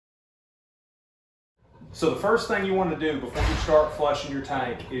So the first thing you want to do before you start flushing your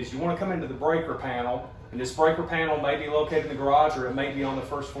tank is you want to come into the breaker panel, and this breaker panel may be located in the garage or it may be on the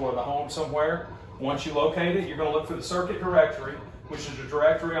first floor of the home somewhere. Once you locate it, you're going to look for the circuit directory, which is a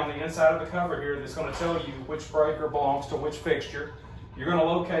directory on the inside of the cover here that's going to tell you which breaker belongs to which fixture. You're going to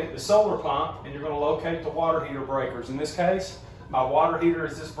locate the solar pump, and you're going to locate the water heater breakers. In this case, my water heater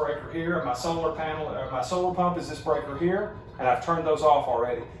is this breaker here, and my solar pump is this breaker here, and I've turned those off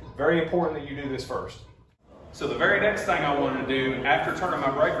already. Very important that you do this first. So the very next thing I want to do after turning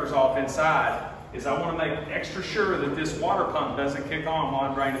my breakers off inside is I want to make extra sure that this water pump doesn't kick on while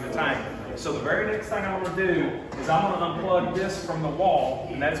I'm draining the tank. So the very next thing I want to do is I'm going to unplug this from the wall,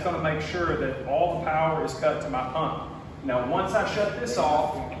 and that's going to make sure that all the power is cut to my pump. Now once I shut this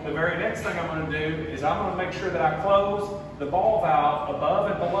off, the very next thing I'm going to do is I'm going to make sure that I close the ball valve above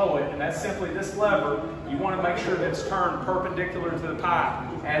and below it, and that's simply this lever. You want to make sure that it's turned perpendicular to the pipe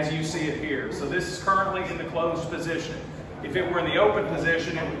as you see it here. So this is currently in the closed position. If it were in the open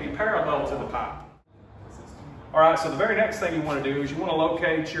position, it would be parallel to the pipe. All right, so the very next thing you want to do is you want to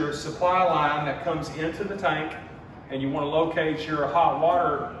locate your supply line that comes into the tank, and you want to locate your hot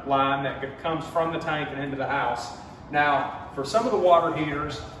water line that comes from the tank and into the house. Now, for some of the water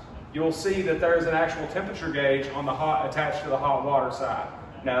heaters, you'll see that there's an actual temperature gauge on the attached to the hot water side.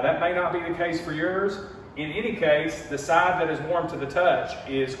 Now, that may not be the case for yours. In any case, the side that is warm to the touch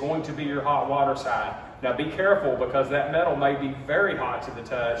is going to be your hot water side. Now, be careful because that metal may be very hot to the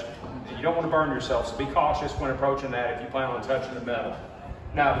touch. You don't want to burn yourself, so be cautious when approaching that if you plan on touching the metal.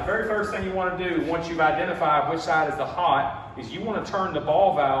 Now, the very first thing you want to do once you've identified which side is the hot is you want to turn the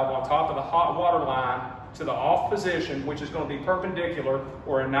ball valve on top of the hot water line to the off position, which is going to be perpendicular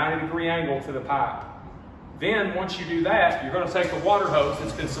or a 90-degree angle to the pipe. Then once you do that, you're going to take the water hose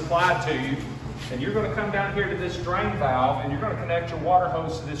that's been supplied to you, and you're going to come down here to this drain valve, and you're going to connect your water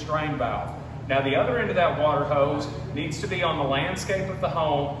hose to this drain valve. Now the other end of that water hose needs to be on the landscape of the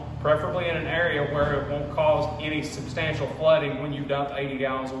home, preferably in an area where it won't cause any substantial flooding when you dump 80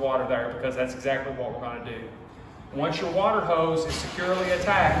 gallons of water there, because that's exactly what we're going to do. Once your water hose is securely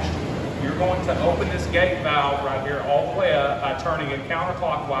attached, you're going to open this gate valve right here all the way up by turning it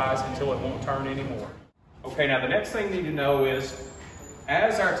counterclockwise until it won't turn anymore. Okay, now the next thing you need to know is,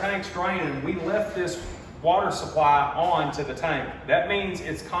 as our tank's draining, we left this water supply on to the tank. That means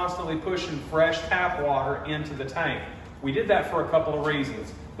it's constantly pushing fresh tap water into the tank. We did that for a couple of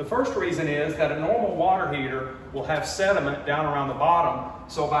reasons. The first reason is that a normal water heater will have sediment down around the bottom,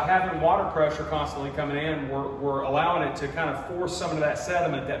 so by having water pressure constantly coming in, we're allowing it to kind of force some of that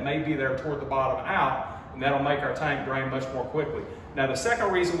sediment that may be there toward the bottom out, and that'll make our tank drain much more quickly. Now the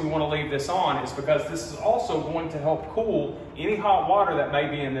second reason we want to leave this on is because this is also going to help cool any hot water that may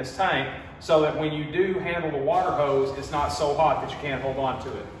be in this tank, so that when you do handle the water hose, it's not so hot that you can't hold on to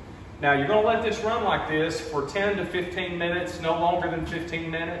it. Now you're going to let this run like this for 10 to 15 minutes, no longer than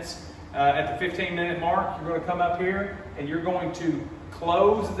 15 minutes. At the 15-minute mark, you're going to come up here and you're going to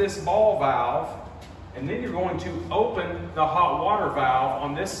close this ball valve, and then you're going to open the hot water valve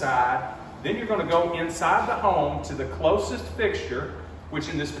on this side. Then you're going to go inside the home to the closest fixture, which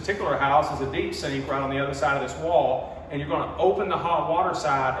in this particular house is a deep sink right on the other side of this wall, and you're going to open the hot water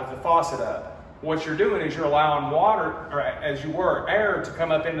side of the faucet up. What you're doing is you're allowing water, or as you were, air to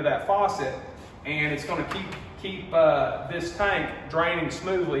come up into that faucet, and it's going to keep this tank draining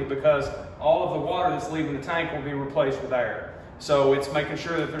smoothly because all of the water that's leaving the tank will be replaced with air. So it's making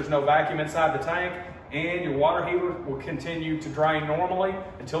sure that there's no vacuum inside the tank, and your water heater will continue to drain normally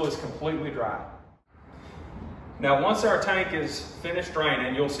until it's completely dry. Now once our tank is finished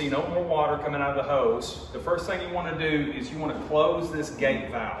draining, you'll see no more water coming out of the hose. The first thing you want to do is you want to close this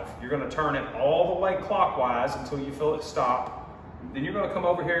gate valve. You're going to turn it all the way clockwise until you feel it stop. Then you're going to come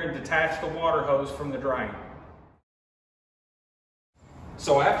over here and detach the water hose from the drain.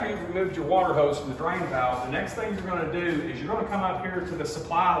 So after you've removed your water hose from the drain valve, the next thing you're going to do is you're going to come up here to the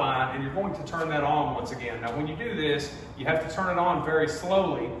supply line and you're going to turn that on once again. Now when you do this, you have to turn it on very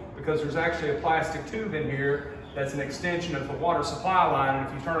slowly because there's actually a plastic tube in here that's an extension of the water supply line, and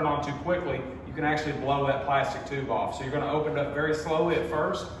if you turn it on too quickly, you can actually blow that plastic tube off. So you're going to open it up very slowly at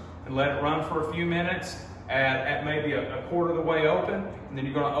first and let it run for a few minutes at maybe a quarter of the way open, and then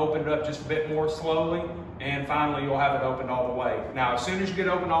you're going to open it up just a bit more slowly, and finally you'll have it opened all the way. Now as soon as you get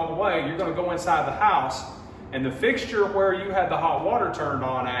open all the way, you're going to go inside the house, and the fixture where you had the hot water turned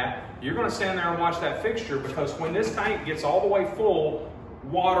on at, you're going to stand there and watch that fixture, because when this tank gets all the way full,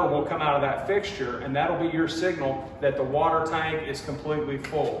 water will come out of that fixture, and that'll be your signal that the water tank is completely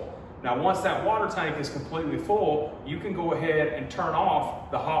full. Now once that water tank is completely full, you can go ahead and turn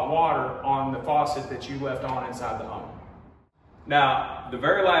off the hot water on the faucet that you left on inside the home. Now, the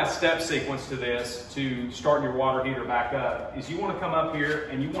very last step sequence to this, to start your water heater back up, is you want to come up here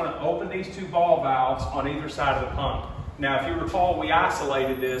and you want to open these two ball valves on either side of the pump. Now, if you recall, we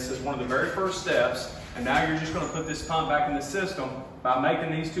isolated this as one of the very first steps, and now you're just going to put this pump back in the system by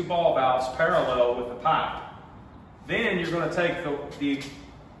making these two ball valves parallel with the pipe. Then you're going to take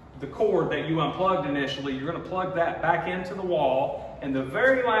the cord that you unplugged initially, you're going to plug that back into the wall, and the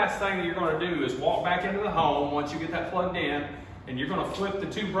very last thing that you're going to do is walk back into the home once you get that plugged in, and you're going to flip the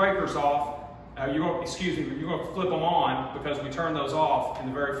two breakers off. You're going to flip them on because we turned those off in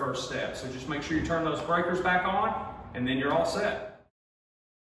the very first step. So just make sure you turn those breakers back on, and then you're all set.